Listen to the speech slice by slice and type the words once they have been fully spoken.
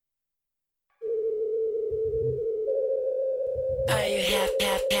Are you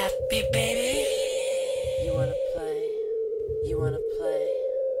happy, baby? You wanna play? You wanna play?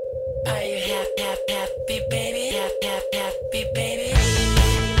 Are you happy, baby? Happy, baby?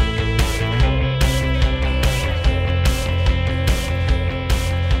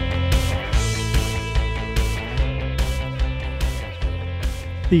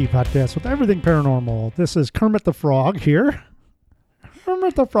 The podcast with everything paranormal. This is Kermit the Frog here.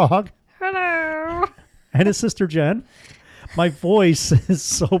 Kermit the Frog. Hello. And his sister Jen. My voice is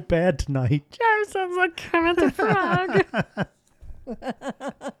so bad tonight. Joe sounds like Kermit the Frog.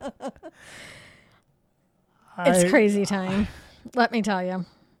 It's crazy time. Let me tell you.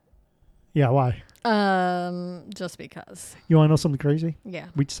 Yeah, why? Just because. You want to know something crazy? Yeah.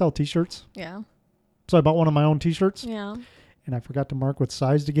 We sell t-shirts. Yeah. So I bought one of my own t-shirts. Yeah. And I forgot to mark what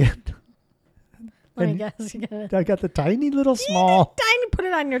size to get. Let me And guess. You got I got the tiny little small. tiny. Put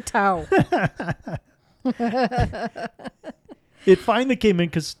it on your toe. It finally came in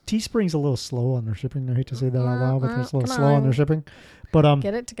because Teespring's a little slow on their shipping. I hate to say that out loud, but they're a little Come slow on their on. shipping. But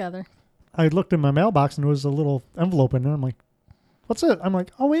Get it together. I looked in my mailbox and there was a little envelope in there. I'm like, what's it? I'm like,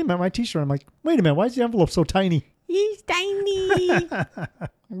 oh, wait a minute, my t-shirt. I'm like, wait a minute, why is the envelope so tiny? He's tiny.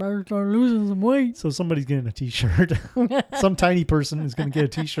 Better start losing some weight. So somebody's getting a t-shirt. Some tiny person is going to get a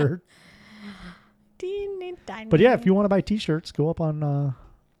t-shirt. Teeny tiny. But yeah, if you want to buy t-shirts, go up on our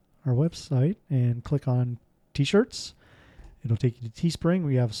website and click on t-shirts. It'll take you to Teespring.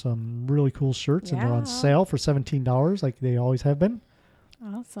 We have some really cool shirts, and they're on Yeah. sale for $17, like they always have been.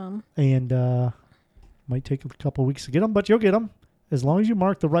 Awesome. And might take a couple weeks to get them, but you'll get them as long as you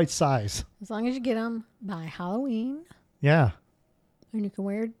mark the right size. As long as you get them by Halloween, Yeah, and you can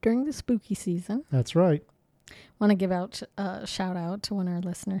wear it during the spooky season. that's right. Want to give out a shout out to one of our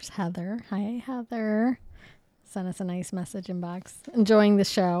listeners, Heather. Hi, Heather. Sent us a nice message inbox. Enjoying the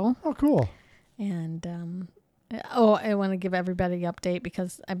show. Oh, cool. And, I want to give everybody an update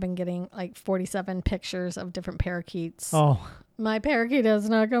because I've been getting like 47 pictures of different parakeets. Oh, My parakeet has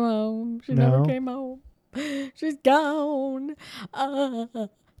not come home. She No. never came home. She's gone.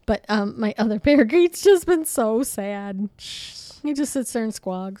 But my other parakeet's just been so sad. He just sits there and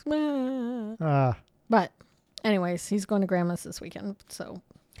squawks. But anyways, he's going to grandma's this weekend, so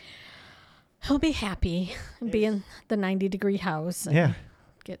he'll be happy and be in the 90-degree house and yeah.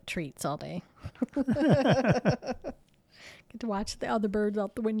 get treats all day. Get to watch the other birds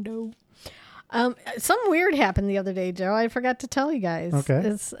out the window. Something weird happened the other day, Joe. I forgot to tell you guys. Okay.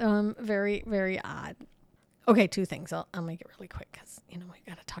 It's very, very odd. Okay, two things. I'll make it really quick because, we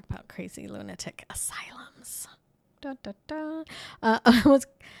got to talk about crazy lunatic asylums. Da, da, da. I was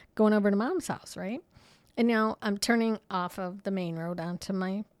going over to Mom's house, right? And now I'm turning off of the main road onto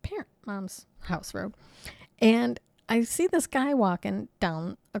my mom's house road. And I see this guy walking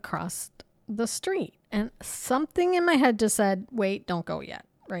down across the street. And something in my head just said, wait, don't go yet,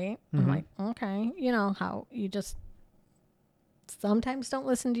 right? I'm like, okay. You know how you just sometimes don't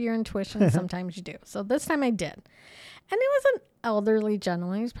listen to your intuition. Sometimes you do. So this time I did. And it was an elderly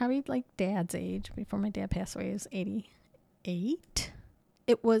gentleman. He was probably like Dad's age before my dad passed away. He was 88.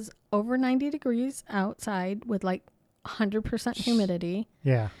 It was over 90 degrees outside with like 100% humidity.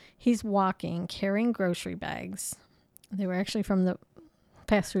 Yeah. He's walking, carrying grocery bags. They were actually from the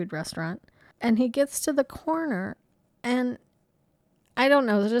fast food restaurant. And he gets to the corner and I don't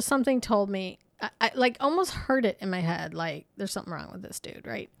know, there's just something told me, I like almost heard it in my head, like there's something wrong with this dude,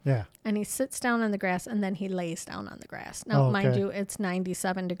 right? Yeah. And he sits down on the grass and then he lays down on the grass. Now, mind okay. you, it's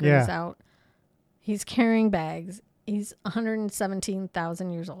 97 degrees out. He's carrying bags. He's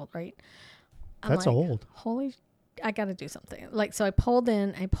 117,000 years old, right? I'm That's like, old. Holy, I got to do something. Like, so I pulled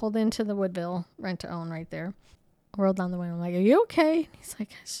into the Woodville rent-to-own right there. Rolled down the window. I'm like, are you okay? He's like,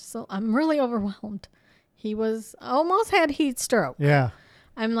 I'm really overwhelmed. He was almost had heat stroke. Yeah.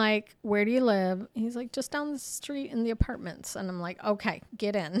 I'm like, where do you live? He's like, just down the street in the apartments. And I'm like, okay,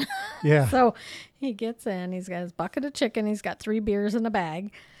 get in. Yeah. So he gets in. He's got his bucket of chicken. He's got 3 beers in a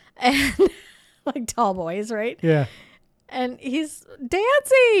bag. And like tall boys, right? Yeah. And he's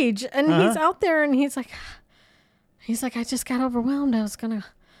Dad's age. And he's out there and he's like, I just got overwhelmed. I was going to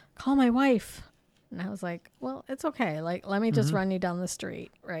call my wife. And I was like, well, it's okay. Like, let me just run you down the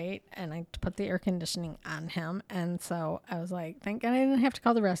street, right? And I put the air conditioning on him. And so I was like, thank God I didn't have to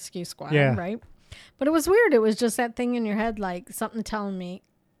call the rescue squad, right? But it was weird. It was just that thing in your head, like something telling me,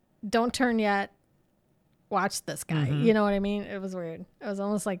 don't turn yet. Watch this guy. You know what I mean? It was weird. It was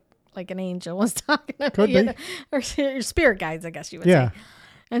almost like an angel was talking to Could me. be. Or spirit guides, I guess you would say.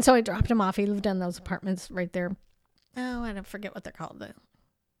 And so I dropped him off. He lived in those apartments right there. Oh, I don't forget what they're called. The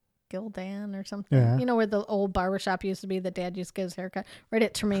Gildan or something. Yeah. You know where the old barbershop used to be that Dad used to get his haircut? Right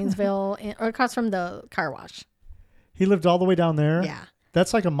at Tremainsville or across from the car wash. He lived all the way down there. Yeah.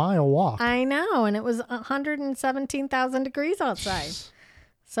 That's like a mile walk. I know. And it was 117,000 degrees outside.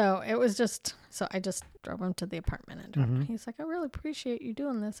 So it was just, so I just drove him to the apartment and drove him. He's like, I really appreciate you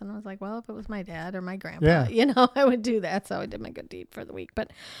doing this. And I was like, well, if it was my dad or my grandpa, I would do that. So I did my good deed for the week.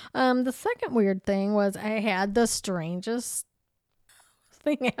 But the second weird thing was I had the strangest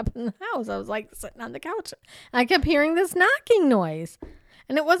thing happen in the house. I was like sitting on the couch. I kept hearing this knocking noise.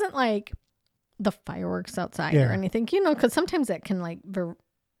 And it wasn't like the fireworks outside or anything, because sometimes that can like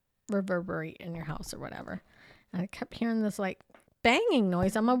reverberate in your house or whatever. And I kept hearing this like banging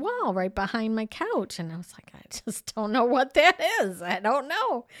noise on my wall right behind my couch. And I was like, I just don't know what that is. I don't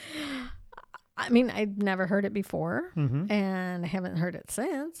know. I mean, I'd never heard it before and I haven't heard it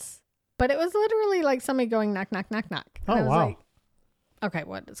since. But it was literally like somebody going knock, knock, knock, knock. And I was like, okay,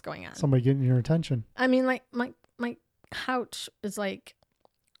 what is going on? Somebody getting your attention. I mean, like my couch is like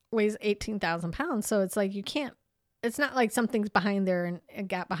weighs 18,000 pounds. So it's like it's not like something's behind there and it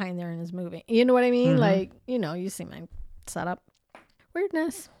got behind there and is moving. You know what I mean? Like, you see my setup.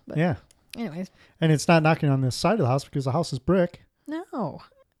 Weirdness. But anyways. And it's not knocking on the side of the house because the house is brick. No.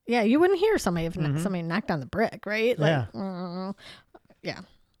 Yeah, you wouldn't hear somebody if somebody knocked on the brick, right? Like, yeah.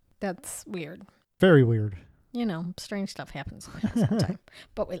 That's weird. Very weird. Strange stuff happens sometimes.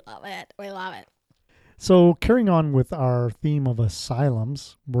 But we love it. We love it. So carrying on with our theme of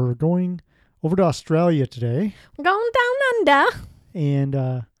asylums, we're going over to Australia today. Going down under.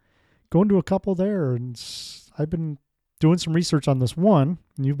 And going to a couple there. And I've been doing some research on this one,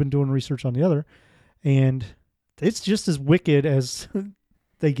 and you've been doing research on the other. And it's just as wicked as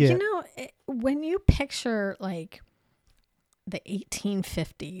they get. When you picture like the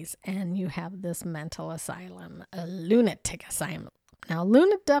 1850s and you have this mental asylum, a lunatic asylum. Now,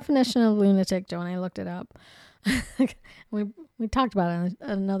 definition of lunatic, Joe and I looked it up. we talked about it on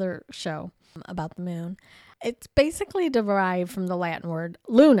another show about the moon. It's basically derived from the Latin word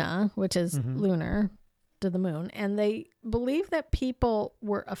luna, which is lunar, to the moon. And they believe that people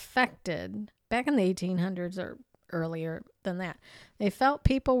were affected back in the 1800s or earlier than that. They felt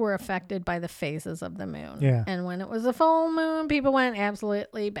people were affected by the phases of the moon. Yeah. And when it was a full moon, people went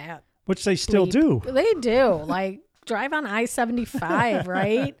absolutely bad. Which they still do. They do. Like, drive on I-75,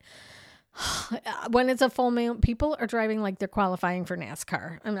 right? When it's a full moon, people are driving like they're qualifying for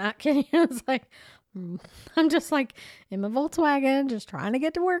NASCAR. I'm not kidding. It's like, I'm just like in my Volkswagen, just trying to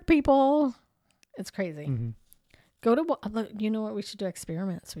get to work, people. It's crazy. Go to, you know what? We should do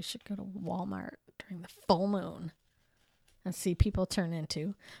experiments. We should go to Walmart during the full moon and see people turn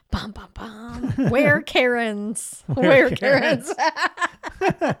into bum, bum, bum. Where Karens? Where Karens?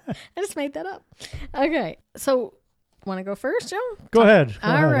 I just made that up. Okay. So, want to go first, Joe? Go ahead.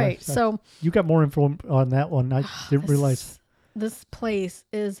 All right. So you got more info on that one. I didn't realize. This place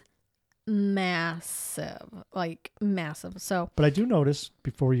is massive, like massive. So, but I do notice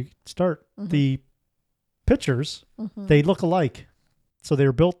before you start the pictures, they look alike. So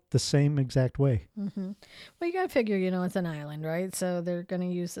they're built the same exact way. Well, you got to figure, it's an island, right? So they're going to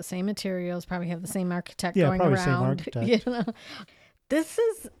use the same materials, probably have the same architect going probably around. Same architect. This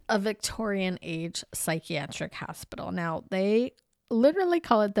is a Victorian age psychiatric hospital. Now, they literally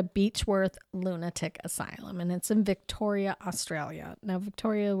call it the Beechworth Lunatic Asylum, and it's in Victoria, Australia. Now,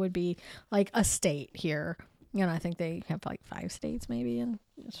 Victoria would be like a state here. I think they have like 5 states maybe in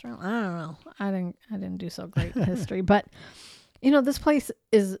Australia. I don't know. I didn't do so great in history, but this place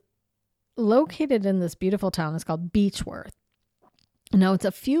is located in this beautiful town. It's called Beechworth. Now, it's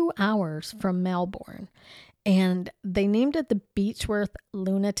a few hours from Melbourne. And they named it the Beechworth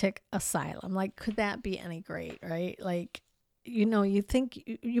Lunatic Asylum. Like, could that be any great, right? Like, you think,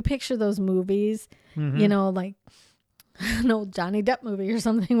 you picture those movies, like an old Johnny Depp movie or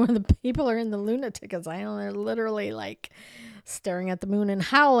something where the people are in the lunatic asylum. They're literally like staring at the moon and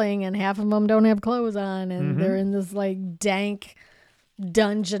howling, and half of them don't have clothes on, and they're in this like dank,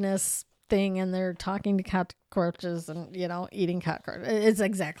 dungeness thing, and they're talking to cockroaches and eating cockroaches. It's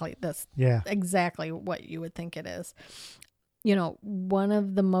exactly this. Yeah, exactly what you would think it is. One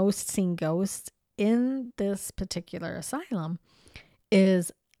of the most seen ghosts in this particular asylum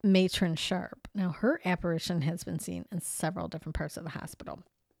is Matron Sharp. Now, her apparition has been seen in several different parts of the hospital,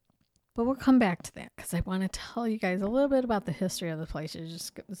 but we'll come back to that because I want to tell you guys a little bit about the history of the place.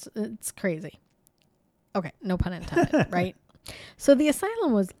 It's crazy. Okay, no pun intended, right? So the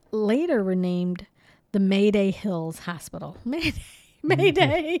asylum was later renamed the Mayday Hills Hospital.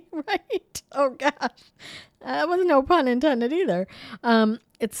 Mayday, right? Oh gosh, that was no pun intended either.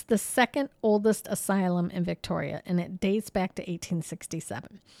 It's the second oldest asylum in Victoria, and it dates back to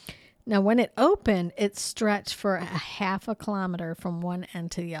 1867. Now, when it opened, it stretched for a half a kilometer from one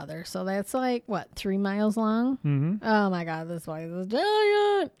end to the other. So that's like, what, 3 miles long? Mm-hmm. Oh my God, this place is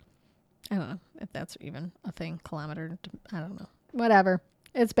giant. I don't know if that's even a thing. Kilometer, I don't know. Whatever.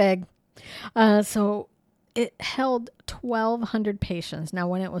 It's big. So it held 1,200 patients. Now,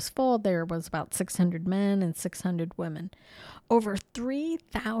 when it was full, there was about 600 men and 600 women. Over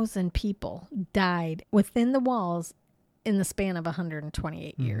 3,000 people died within the walls in the span of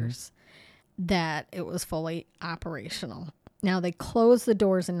 128 years that it was fully operational. Now, they closed the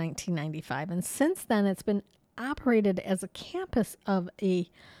doors in 1995, and since then, it's been operated as a campus of a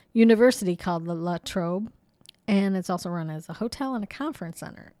university called the La Trobe, and it's also run as a hotel and a conference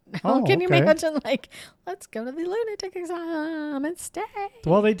center. Oh, Can you okay. imagine, like, let's go to the lunatic asylum and stay?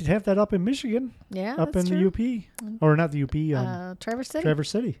 Well, they did have that up in Michigan, Yeah, up that's in true. the UP, or not the UP, Traverse City. Traverse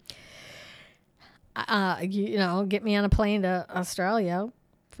City. Get me on a plane to Australia,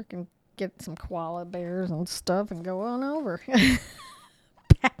 freaking get some koala bears and stuff and go on over.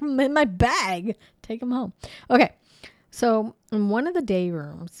 Pack them in my bag, take them home. Okay, so in one of the day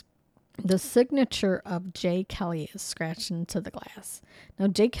rooms, the signature of Jay Kelly is scratched into the glass. Now,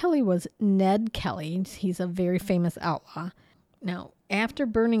 Jay Kelly was Ned Kelly. He's a very famous outlaw. Now, after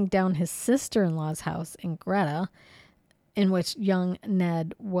burning down his sister-in-law's house in Greta, in which young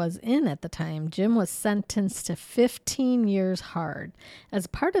Ned was in at the time, Jim was sentenced to 15 years hard. As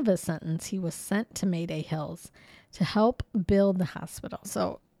part of his sentence, he was sent to Mayday Hills to help build the hospital.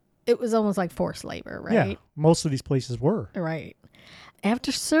 So it was almost like forced labor, right? Yeah, most of these places were. Right.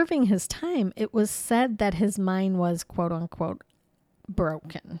 After serving his time, it was said that his mind was, quote unquote,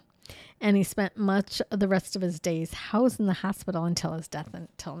 broken. And he spent much of the rest of his days housed in the hospital until his death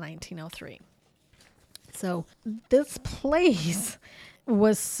until 1903. So this place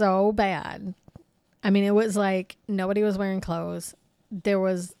was so bad. I mean, it was like nobody was wearing clothes. There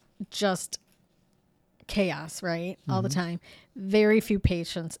was just chaos, right? All the time. Very few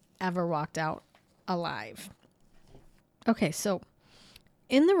patients ever walked out alive. Okay, so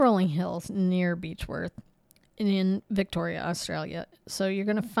in the rolling hills near Beechworth in Victoria, Australia. So you're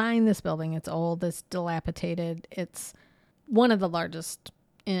going to find this building. It's old, it's dilapidated. It's one of the largest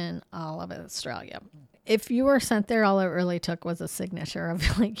in all of Australia. If you were sent there, all it really took was a signature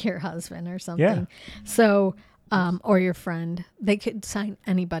of like your husband or something. Yeah. So, or your friend, they could sign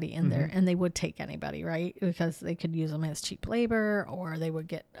anybody in there and they would take anybody, right? Because they could use them as cheap labor or they would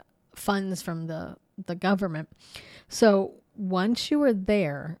get funds from the government. So once you were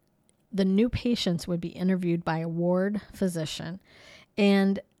there, the new patients would be interviewed by a ward physician.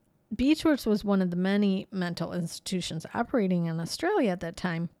 And Beechworth was one of the many mental institutions operating in Australia at that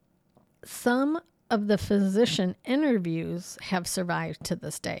time. Some of the physician interviews have survived to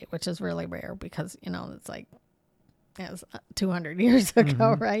this day, which is really rare because, it's like it was 200 years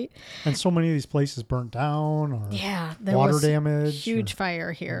ago, right? And so many of these places burnt down or Yeah, there water was damage. huge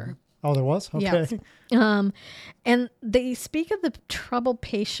fire here. Oh, there was? Okay. Yes. And they speak of the troubled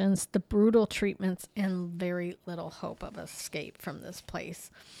patients, the brutal treatments, and very little hope of escape from this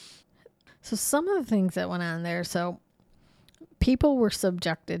place. So some of the things that went on there, so people were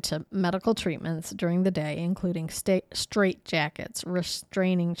subjected to medical treatments during the day, including straight jackets,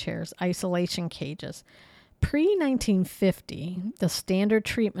 restraining chairs, isolation cages. Pre-1950, the standard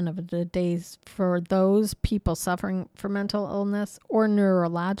treatment of the days for those people suffering from mental illness or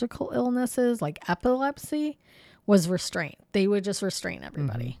neurological illnesses like epilepsy was restraint. They would just restrain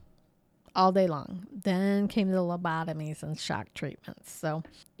everybody all day long. Then came the lobotomies and shock treatments. So,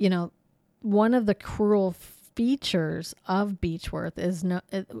 one of the cruel features of Beechworth is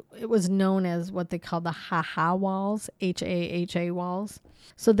it was known as what they call the Ha-Ha walls, H-A-H-A walls.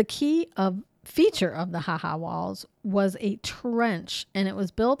 So the key feature of the Ha-Ha walls was a trench, and it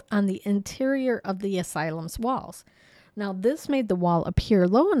was built on the interior of the asylum's walls. Now, this made the wall appear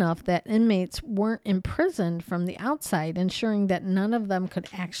low enough that inmates weren't imprisoned from the outside, ensuring that none of them could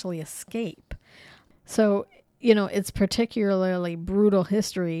actually escape. So, its particularly brutal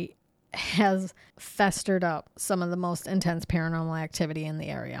history has festered up some of the most intense paranormal activity in the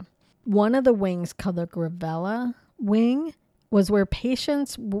area. One of the wings, called the Gravella wing, was where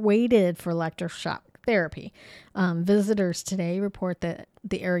patients waited for electroshock therapy. Visitors today report that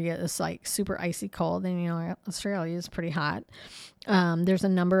the area is like super icy cold, and Australia is pretty hot. There's a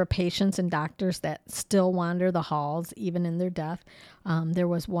number of patients and doctors that still wander the halls even in their death. There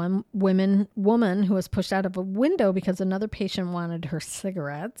was one woman who was pushed out of a window because another patient wanted her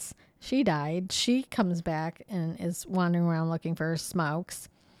cigarettes. She died. She comes back and is wandering around looking for her smokes.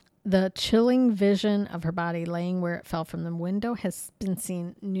 The chilling vision of her body laying where it fell from the window has been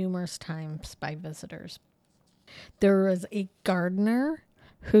seen numerous times by visitors. There was a gardener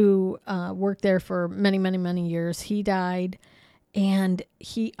who worked there for many, many, many years. He died, and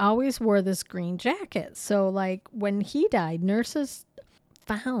he always wore this green jacket. So, like, when he died, nurses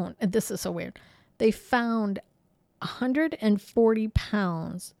found, and this is so weird, they found 140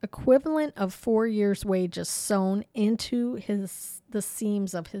 pounds, equivalent of 4 years' wages, sewn into the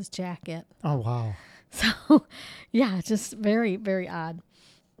seams of his jacket. Oh, wow. So, yeah, just very, very odd.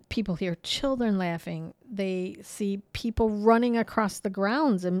 People hear children laughing. They see people running across the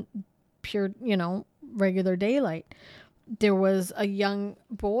grounds in pure, regular daylight. There was a young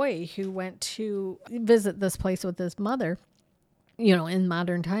boy who went to visit this place with his mother, in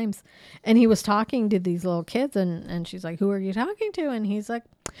modern times. And he was talking to these little kids, and she's like, "Who are you talking to?" And he's like,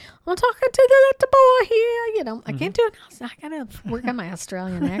 "I'm talking to the little boy here." I can't do it now. I got to work on my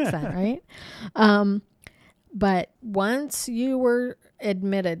Australian accent, right? But once you were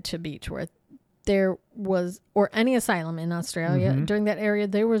admitted to Beechworth, there was, or any asylum in Australia during that area,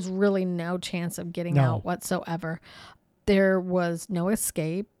 there was really no chance of getting out whatsoever. There was no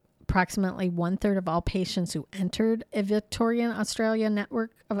escape. Approximately 1/3 of all patients who entered a Victorian Australia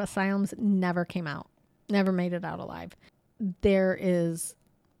network of asylums never came out, never made it out alive. There is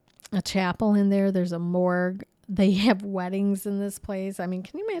a chapel in there. There's a morgue. They have weddings in this place. I mean,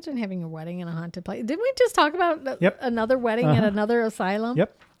 can you imagine having a wedding in a haunted place? Didn't we just talk about another wedding at another asylum?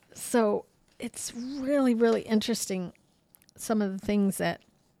 Yep. So it's really, really interesting, some of the things that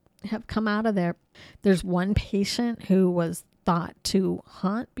have come out of there. There's one patient who was thought to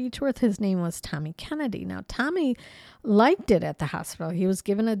haunt Beechworth. His name was Tommy Kennedy. Now, Tommy liked it at the hospital. He was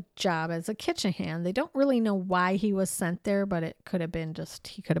given a job as a kitchen hand. They don't really know why he was sent there, but it could have been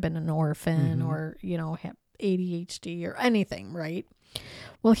he could have been an orphan or, have ADHD or anything, right?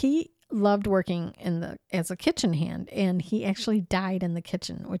 Well, he loved working as a kitchen hand, and he actually died in the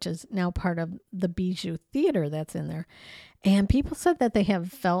kitchen, which is now part of the Bijou Theater that's in there. And people said that they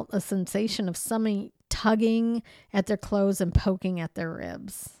have felt a sensation of somebody tugging at their clothes and poking at their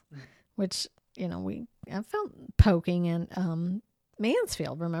ribs, which, I felt poking in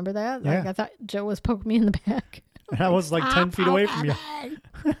Mansfield. Remember that? Yeah. Like, I thought Joe was poking me in the back. And I was like 10 feet away from you.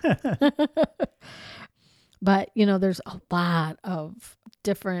 But, there's a lot of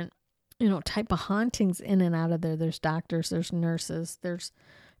different, type of hauntings in and out of there. There's doctors, there's nurses, there's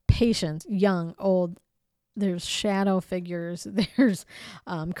patients, young, old. There's shadow figures. There's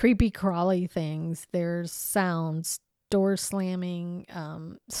creepy crawly things. There's sounds, doors slamming,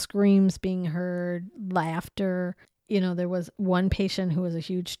 screams being heard, laughter. There was one patient who was a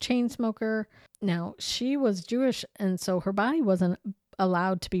huge chain smoker. Now, she was Jewish, and so her body wasn't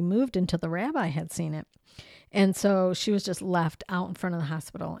allowed to be moved until the rabbi had seen it. And so she was just left out in front of the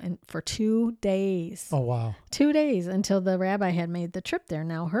hospital and for 2 days. Oh, wow. 2 days until the rabbi had made the trip there.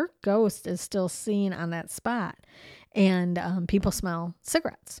 Now, her ghost is still seen on that spot, and people smell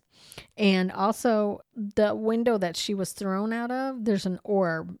cigarettes. And also, the window that she was thrown out of, there's an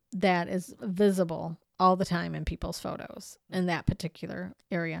orb that is visible all the time in people's photos in that particular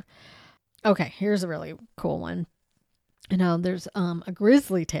area. Okay, here's a really cool one. There's a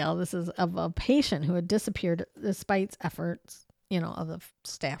grisly tale. This is of a patient who had disappeared despite efforts, of the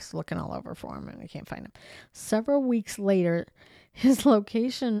staff's looking all over for him, and they can't find him. Several weeks later, his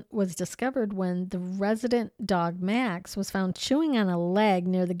location was discovered when the resident dog Max was found chewing on a leg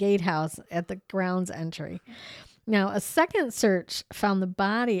near the gatehouse at the grounds entry. Now, a second search found the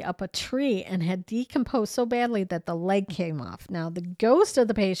body up a tree and had decomposed so badly that the leg came off. Now, the ghost of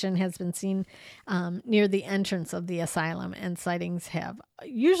the patient has been seen near the entrance of the asylum, and sightings have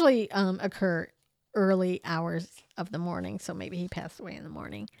usually occur early hours of the morning. So maybe he passed away in the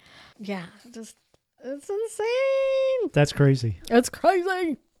morning. Yeah, it's insane. That's crazy. It's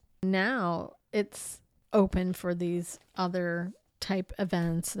crazy. Now it's open for these other type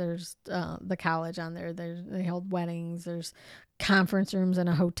events. There's the college on there. They hold weddings. There's conference rooms in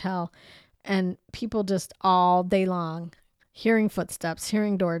a hotel, and people just all day long hearing footsteps,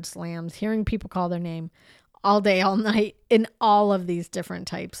 hearing door slams, hearing people call their name all day, all night in all of these different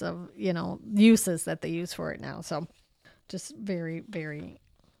types of, uses that they use for it now. So just very, very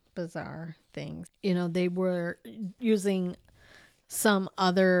bizarre things. They were using some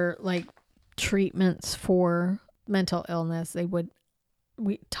other treatments for mental illness.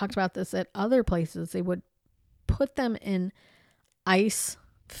 We talked about this at other places. They would put them in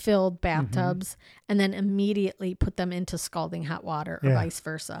ice-filled bathtubs and then immediately put them into scalding hot water or vice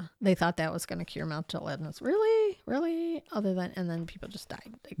versa. They thought that was going to cure mental illness. Really? And then people just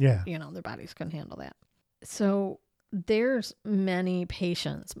died. Their bodies couldn't handle that. So there's many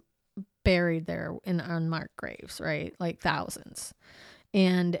patients buried there in unmarked graves, right? Like thousands.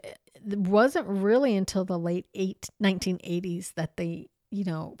 And it wasn't really until the late 1980s that they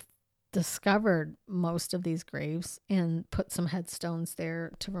discovered most of these graves and put some headstones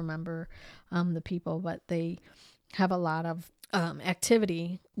there to remember the people, but they have a lot of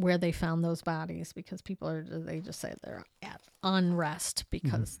activity where they found those bodies because they just say they're at unrest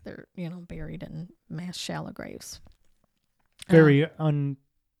because they're, buried in mass shallow graves. Very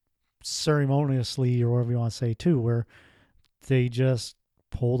unceremoniously, or whatever you want to say, too, where they just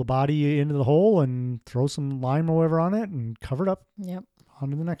pull the body into the hole and throw some lime or whatever on it and cover it up. Yep. On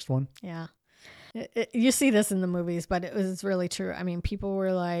to the next one. Yeah. You see this in the movies, but it was really true. I mean, people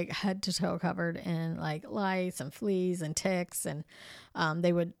were like head to toe covered in like lice and fleas and ticks, and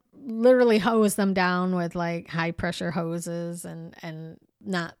they would literally hose them down with like high pressure hoses and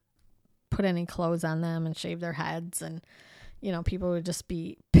not put any clothes on them and shave their heads. And, people would just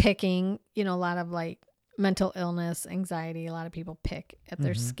be picking, a lot of like mental illness, anxiety. A lot of people pick at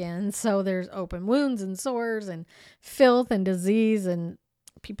their skin. So there's open wounds and sores and filth and disease, and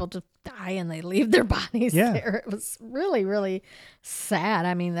people just die and they leave their bodies there. It was really, really sad.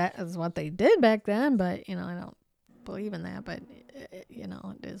 I mean, that is what they did back then, but, I don't believe in that, but, it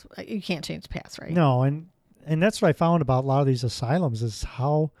is, you can't change the past, right? No. And that's what I found about a lot of these asylums is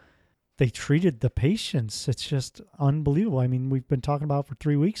how they treated the patients. It's just unbelievable. I mean, we've been talking about it for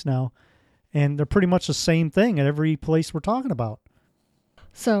 3 weeks now, and they're pretty much the same thing at every place we're talking about.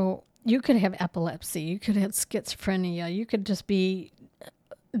 So you could have epilepsy, you could have schizophrenia, you could just be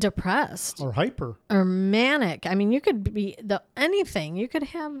depressed or hyper or manic. I mean, you could be anything. You could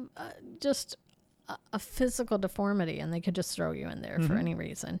have just a physical deformity, and they could just throw you in there for any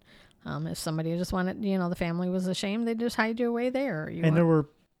reason. If somebody just wanted, the family was ashamed, they just hide you away there. There were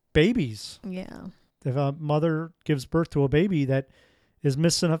babies. Yeah. If a mother gives birth to a baby that is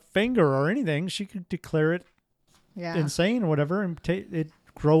missing a finger or anything, she could declare it insane or whatever and it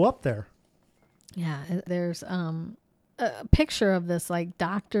grow up there. Yeah. There's a picture of this like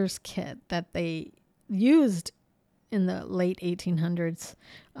doctor's kit that they used in the late 1800s.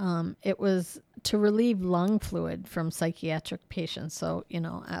 It was to relieve lung fluid from psychiatric patients. So,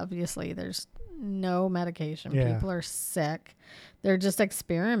 obviously there's no medication. Yeah. People are sick. They're just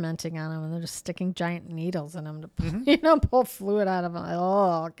experimenting on them, and they're just sticking giant needles in them to, pull fluid out of them.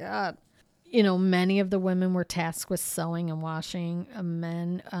 Oh, God. Many of the women were tasked with sewing and washing.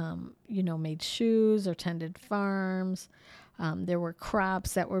 Men, made shoes or tended farms. There were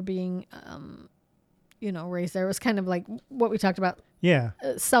crops that were being, raised there. It was kind of like what we talked about. Yeah.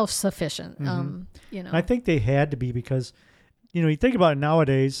 Self-sufficient. I think they had to be because, you think about it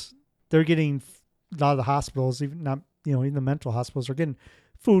nowadays, they're getting a lot of the hospitals, even not, even the mental hospitals are getting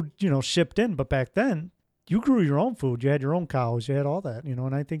food, shipped in. But back then, you grew your own food. You had your own cows. You had all that,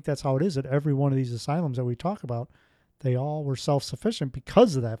 and I think that's how it is at every one of these asylums that we talk about. They all were self-sufficient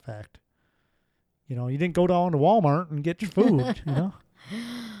because of that fact. You didn't go down to Walmart and get your food,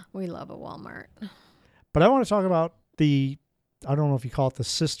 We love a Walmart. But I want to talk about I don't know if you call it the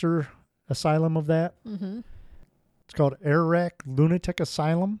sister asylum of that. Mm-hmm. It's called Ararat Lunatic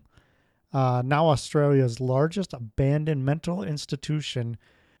Asylum. Now Australia's largest abandoned mental institution,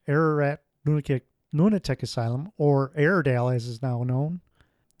 Ararat Lunatic Asylum, or Airedale as is now known.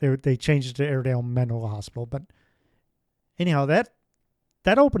 They changed it to Airedale Mental Hospital. But anyhow, that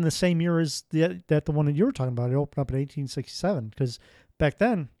opened the same year as the one that you were talking about. It opened up in 1867 because back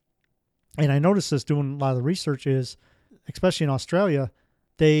then, and I noticed this doing a lot of the research is, especially in Australia,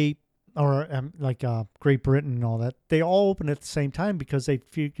 Great Britain and all that, they all opened at the same time because they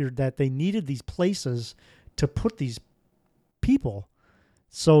figured that they needed these places to put these people.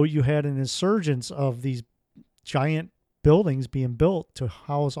 So you had an insurgence of these giant buildings being built to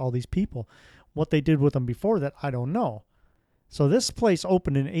house all these people. What they did with them before that, I don't know. So this place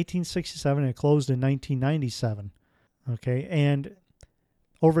opened in 1867 and it closed in 1997. Okay, and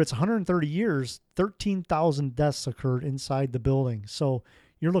over its 130 years, 13,000 deaths occurred inside the building. So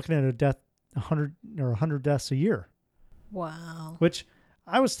you're looking at 100 deaths a year. Wow. Which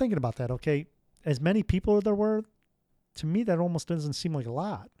I was thinking about that. Okay, as many people as there were, to me that almost doesn't seem like a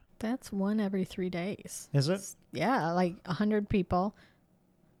lot. That's one every 3 days. Is it? Yeah, like 100 people,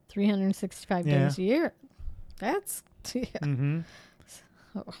 365 days a year. That's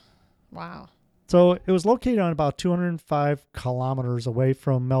Oh, wow. So it was located on about 205 kilometers away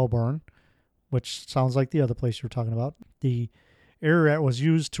from Melbourne, which sounds like the other place you were talking about. The Ararat was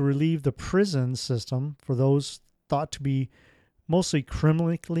used to relieve the prison system for those thought to be mostly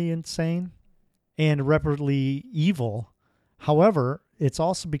criminally insane and irreparably evil. However, it's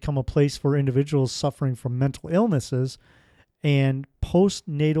also become a place for individuals suffering from mental illnesses and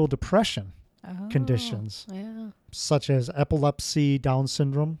postnatal depression conditions, such as epilepsy, Down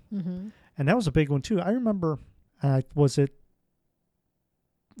syndrome. Mm-hmm. And that was a big one, too. I remember, was it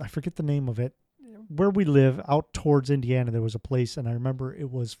I forget the name of it. Where we live out towards Indiana, there was a place, and I remember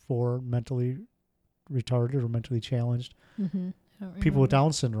it was for mentally retarded or mentally challenged people with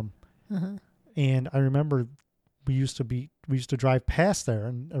Down syndrome. Uh-huh. And I remember we used to drive past there,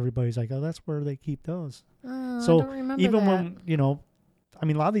 and everybody's like, "Oh, that's where they keep those." Oh, So I don't remember even that. when I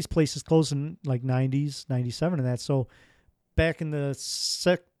mean, a lot of these places closed in like 90s, 97, and that. So back in the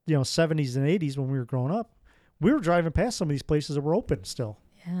 70s and 80s when we were growing up, we were driving past some of these places that were open still.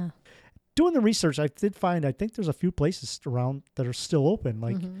 Yeah. Doing the research, I did find, I think there's a few places around that are still open.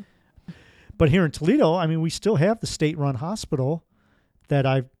 Like, but here in Toledo, I mean, we still have the state-run hospital that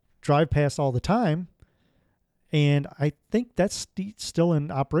I drive past all the time. And I think that's still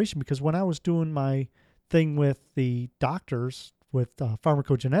in operation, because when I was doing my thing with the doctors with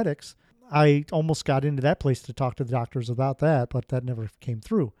pharmacogenetics, I almost got into that place to talk to the doctors about that, but that never came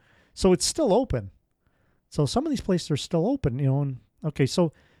through. So it's still open. So some of these places are still open, And okay,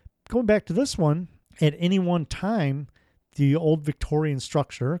 so going back to this one, at any one time, the old Victorian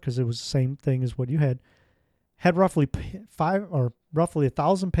structure, because it was the same thing as what you had roughly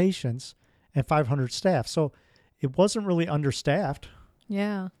 1,000 patients and 500 staff. So it wasn't really understaffed.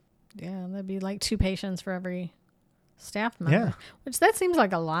 Yeah. Yeah. That'd be like 2 patients for every staff member. Yeah. Which that seems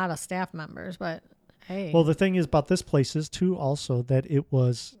like a lot of staff members, but hey. Well, the thing is about this place is too also that it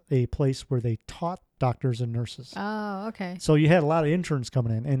was a place where they taught doctors and nurses. Oh, okay. So you had a lot of interns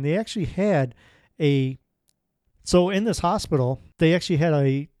coming in, and they actually had so in this hospital, they actually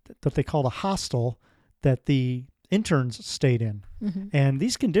had what they called a hostel that the interns stayed in. And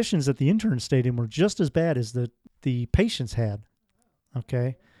these conditions that the interns stayed in were just as bad as the patients had.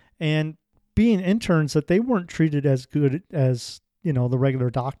 Okay. And being interns, that they weren't treated as good as, the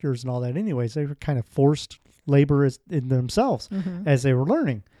regular doctors and all that anyways. They were kind of forced labor in themselves as they were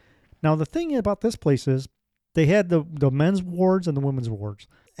learning. Now, the thing about this place is they had the men's wards and the women's wards.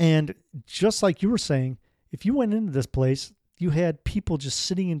 And just like you were saying, if you went into this place, you had people just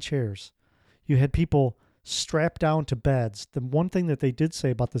sitting in chairs. You had people strapped down to beds. The one thing that they did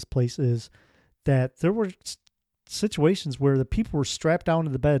say about this place is that there were situations where the people were strapped down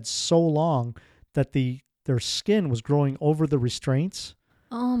to the bed so long that their skin was growing over the restraints.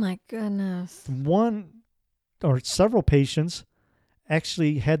 Oh my goodness. One or several patients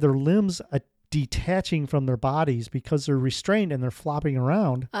actually had their limbs detaching from their bodies because they're restrained and they're flopping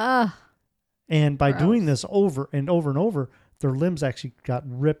around. And by doing this over and over and over, their limbs actually got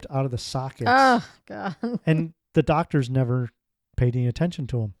ripped out of the sockets. Oh, God. And the doctors never paid any attention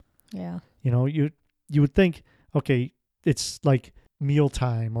to them. Yeah. You would think, okay, it's like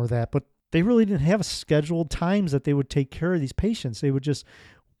mealtime or that, but they really didn't have scheduled times that they would take care of these patients. They would just,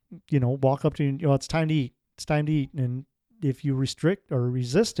 walk up to you, it's time to eat. It's time to eat. And if you restrict or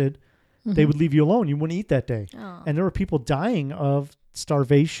resisted, they would leave you alone. You wouldn't eat that day. Oh. And there were people dying of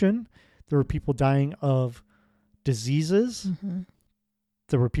starvation. There were people dying of diseases.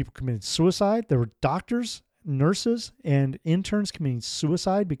 There were people committing suicide. There were doctors, nurses, and interns committing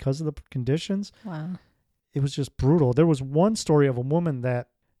suicide because of the conditions. Wow. It was just brutal. There was one story of a woman that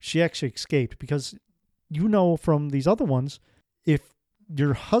she actually escaped because, from these other ones, if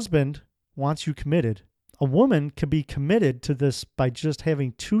your husband wants you committed, a woman can be committed to this by just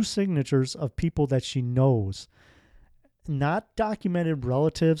having 2 signatures of people that she knows. Not documented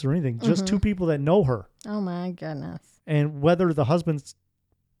relatives or anything, just 2 people that know her. Oh my goodness. And whether the husband's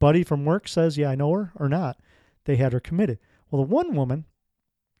buddy from work says, yeah, I know her or not, they had her committed. Well, the one woman,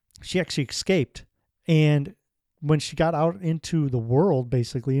 she actually escaped. And when she got out into the world,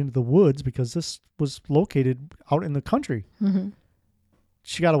 basically into the woods, because this was located out in the country,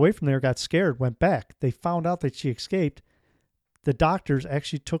 she got away from there, got scared, went back. They found out that she escaped. The doctors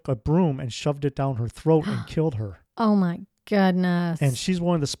actually took a broom and shoved it down her throat and killed her. Oh my goodness. And she's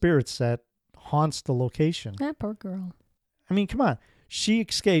one of the spirits that haunts the location. That poor girl. I mean, come on. She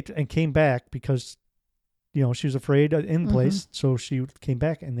escaped and came back because, she was afraid in place. So she came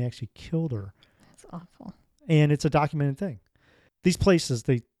back and they actually killed her. That's awful. And it's a documented thing. These places,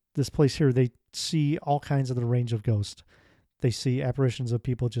 this place here, they see all kinds of the range of ghosts. They see apparitions of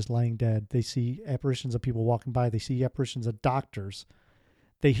people just lying dead. They see apparitions of people walking by. They see apparitions of doctors.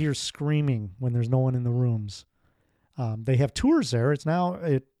 They hear screaming when there's no one in the rooms. They have tours there. It's now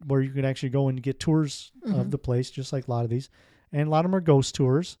where you can actually go and get tours of the place, just like a lot of these. And a lot of them are ghost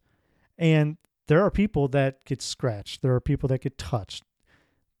tours. And there are people that get scratched. There are people that get touched.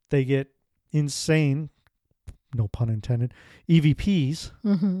 They get insane, no pun intended, EVPs.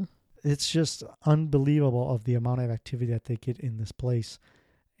 It's just unbelievable of the amount of activity that they get in this place.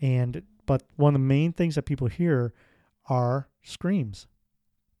 But one of the main things that people hear are screams.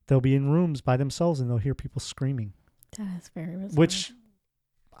 They'll be in rooms by themselves and they'll hear people screaming. That is very bizarre. Which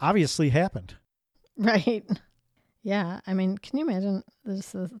obviously happened. Right. Yeah. I mean, can you imagine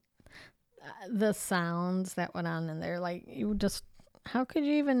the sounds that went on in there? Like, you would just, how could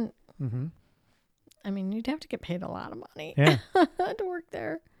you even, Mm-hmm. I mean, you'd have to get paid a lot of money Yeah. to work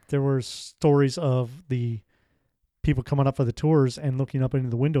there. There were stories of the people coming up for the tours and looking up into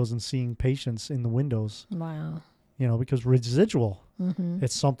the windows and seeing patients in the windows, Wow. because residual, Mm-hmm.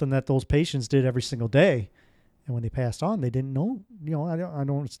 it's something that those patients did every single day. And when they passed on, they didn't know, I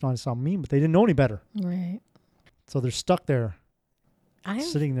don't, it's not to sound mean, but they didn't know any better. Right. So they're stuck there,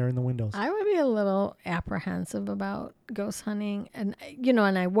 sitting there in the windows. I would be a little apprehensive about ghost hunting. And,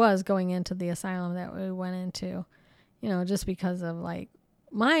 and I was going into the asylum that we went into, just because of like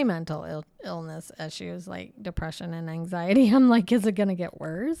my mental illness issues, like depression and anxiety. I'm like, is it going to get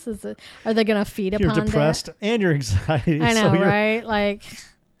worse? Are they going to feed You're upon depressed and your anxiety. I know, so right? Like,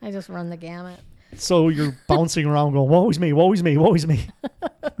 I just run the gamut. So you're bouncing around going, woe is me, woe is me, woe is me.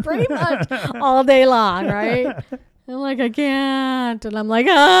 Pretty much all day long, right? I'm like, I can't. And I'm like,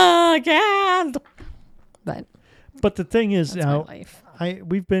 oh, I can't. But the thing is, that's my life.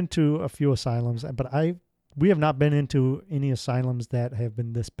 we've been to a few asylums, but we have not been into any asylums that have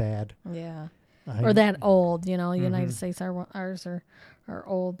been this bad. Yeah. Or that old, United Mhm. States, ours are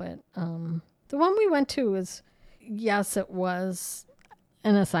old. But the one we went to is, yes, it was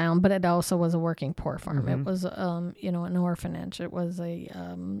an asylum, but it also was a working poor farm. Mhm. It was, an orphanage. It was a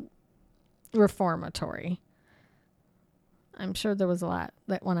reformatory. I'm sure there was a lot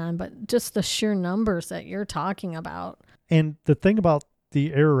that went on, but just the sheer numbers that you're talking about. And the thing about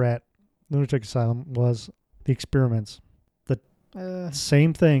the Ararat Lunatic Asylum was the experiments.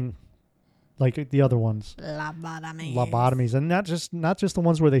 Same thing like the other ones. Lobotomies. And not just the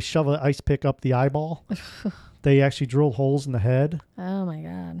ones where they shove an ice pick up the eyeball. They actually drilled holes in the head Oh my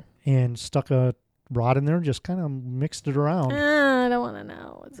God. and stuck a rod in there and just kind of mixed it around. I don't want to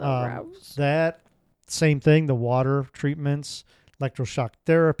know. It's so gross. That same thing, the water treatments, electroshock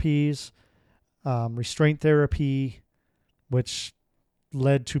therapies, restraint therapy, which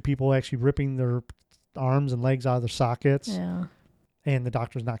led to people actually ripping their arms and legs out of their sockets, Yeah. and the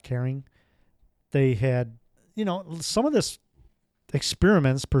doctors not caring. They had, some of this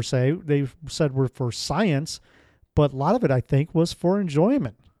experiments per se, they said were for science, but a lot of it, I think, was for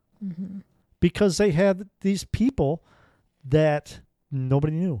enjoyment. Mm-hmm. Because they had these people that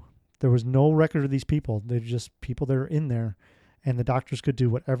nobody knew. There was no record of these people. They're just people that are in there, and the doctors could do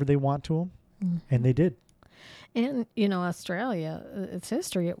whatever they want to them, and they did. And, Australia, its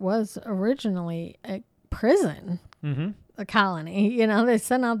history, it was originally a prison, a colony. They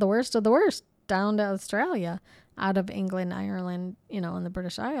sent out the worst of the worst down to Australia, out of England, Ireland, and the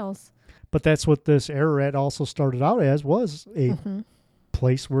British Isles. But that's what this Ararat also started out as, was a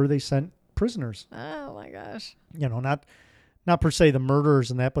place where they sent prisoners. Oh, my gosh. Not per se the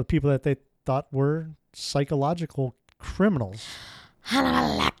murderers and that, but people that they thought were psychological criminals.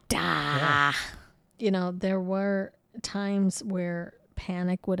 Hannibal Lecter. There were times where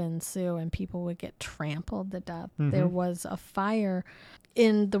panic would ensue and people would get trampled to death. There was a fire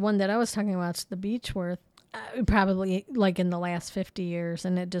in the one that I was talking about, the Beechworth, probably like in the last 50 years,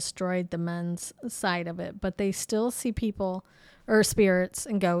 and it destroyed the men's side of it. But they still see people or spirits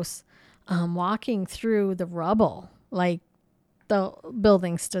and ghosts walking through the rubble, like the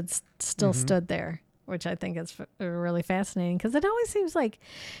building still stood there, which I think is really fascinating, because it always seems like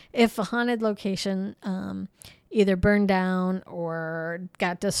if a haunted location either burned down or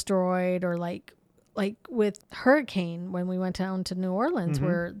got destroyed, or like with Hurricane when we went down to New Orleans,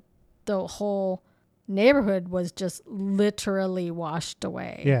 where the whole neighborhood was just literally washed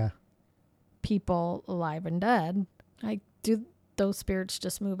away. Yeah. People alive and dead. Like, do those spirits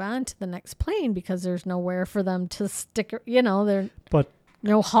just move on to the next plane because there's nowhere for them to stick, But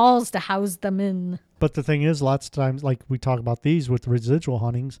no halls to house them in. But the thing is, lots of times, like we talk about these with residual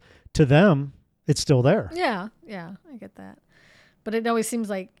hauntings, to them, it's still there. Yeah, I get that. But it always seems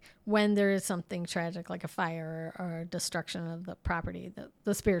like when there is something tragic, like a fire or destruction of the property,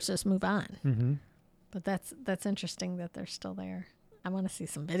 the spirits just move on. Mm-hmm. But that's interesting that they're still there. I want to see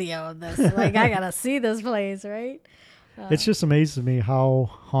some video of this. Like, I got to see this place, right? It's just amazing to me how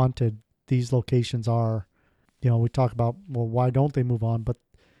haunted these locations are. We talk about, well, why don't they move on? But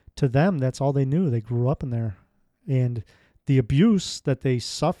to them, that's all they knew. They grew up in there. And the abuse that they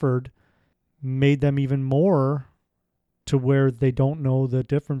suffered made them even more to where they don't know the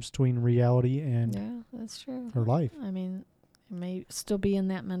difference between reality and yeah, that's true. their life. I mean, you may still be in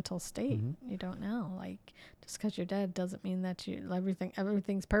that mental state. You don't know. Like, just because you're dead doesn't mean that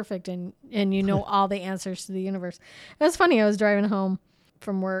everything's perfect and all the answers to the universe. It was funny. I was driving home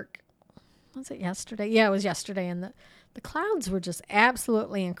from work. Was it yesterday? Yeah, it was yesterday. And the clouds were just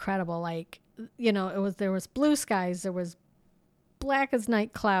absolutely incredible. Like, there was blue skies, there was black as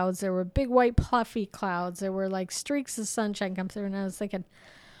night clouds, there were big white puffy clouds, there were like streaks of sunshine come through, and I was thinking,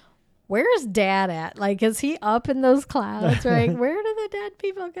 where's Dad at? Like, is he up in those clouds? Right? Where do the dead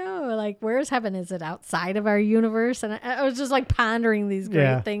people go? Like, where's heaven? Is it outside of our universe? And I was just like pondering these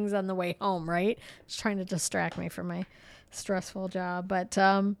great things on the way home, right? Just trying to distract me from my stressful job. But,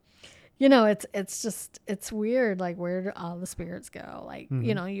 it's weird. Like, where do all the spirits go? Like,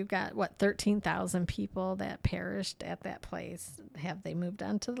 you've got 13,000 people that perished at that place. Have they moved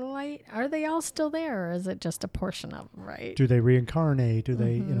on to the light? Are they all still there? Or is it just a portion of them, right? Do they reincarnate? Do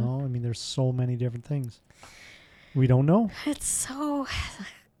they, there's so many different things. We don't know. It's so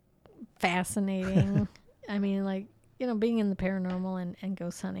fascinating. I mean, like, being in the paranormal and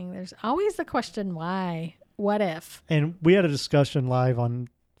ghost hunting, there's always the question, why? What if? And we had a discussion live on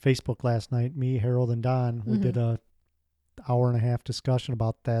Facebook last night, me, Harold, and Don. We did a hour and a half discussion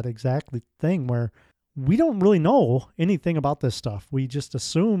about that exactly thing where we don't really know anything about this stuff. We just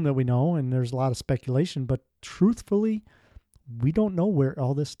assume that we know, and there's a lot of speculation, but truthfully, we don't know where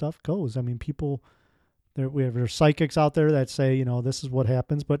all this stuff goes. I mean, people, there's psychics out there that say, this is what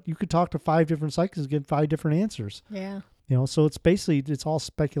happens, but you could talk to 5 different psychics and get 5 different answers. Yeah. So it's all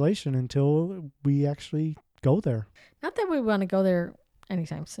speculation until we actually go there. Not that we want to go there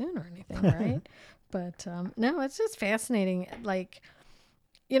anytime soon or anything, right? But no, it's just fascinating. Like,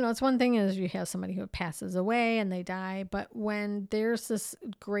 it's one thing is you have somebody who passes away and they die, but when there's this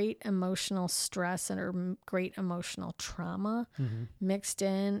great emotional stress or great emotional trauma mixed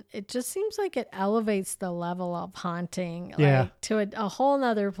in, it just seems like it elevates the level of haunting to a whole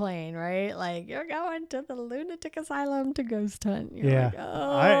nother plane, right? Like, you're going to the lunatic asylum to ghost hunt. You're like,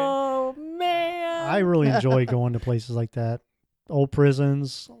 oh, man. I really enjoy going to places like that. Old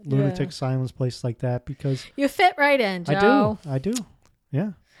prisons, lunatic asylums, places like that, because you fit right in, Joe. I do.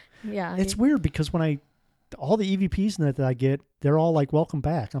 Yeah. Yeah. It's weird because when all the EVPs that I get, they're all like, welcome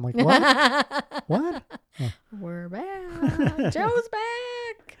back. I'm like, what? What? Oh. We're back. Joe's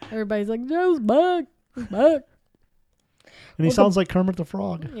back. Everybody's like, Joe's back. He's back. And he sounds like Kermit the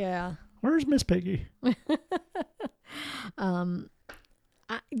Frog. Yeah. Where's Miss Piggy?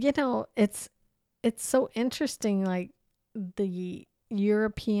 It's so interesting, like, the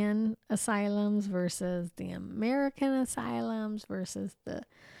European asylums versus the American asylums versus the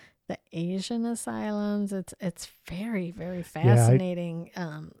Asian asylums. It's very, very fascinating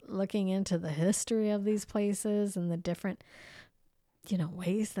looking into the history of these places and the different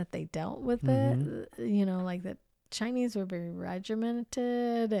ways that they dealt with it. Like the Chinese were very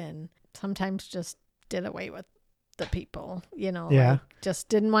regimented and sometimes just did away with the people, like just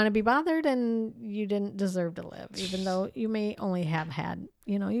didn't want to be bothered, and you didn't deserve to live, even though you may only have had,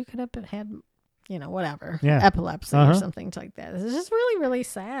 you could have had, whatever, epilepsy or something like that. It's just really, really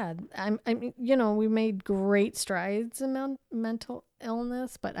sad. We made great strides in mental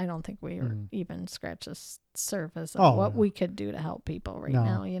illness, but I don't think we are even scratch the surface of what we could do to help people right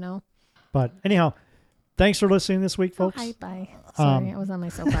now, But anyhow, thanks for listening this week, folks. Hi, bye. Sorry, I was on my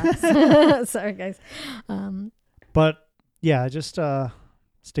soapbox. Sorry, guys. But yeah, just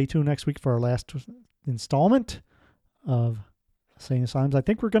stay tuned next week for our last installment of Insane Asylums. I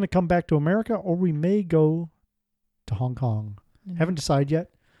think we're going to come back to America, or we may go to Hong Kong. Haven't decided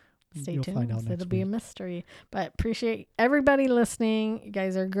yet. Stay You'll tuned. find out next It'll be week. a mystery. But appreciate everybody listening. You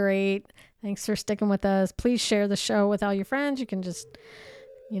guys are great. Thanks for sticking with us. Please share the show with all your friends. You can just,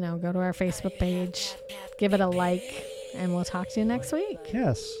 go to our Facebook page, give it a like, and we'll talk to you next week.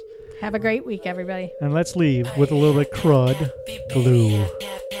 Yes. Have a great week, everybody. And let's leave with a little bit crud glue.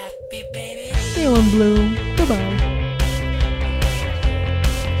 Feeling blue. Goodbye.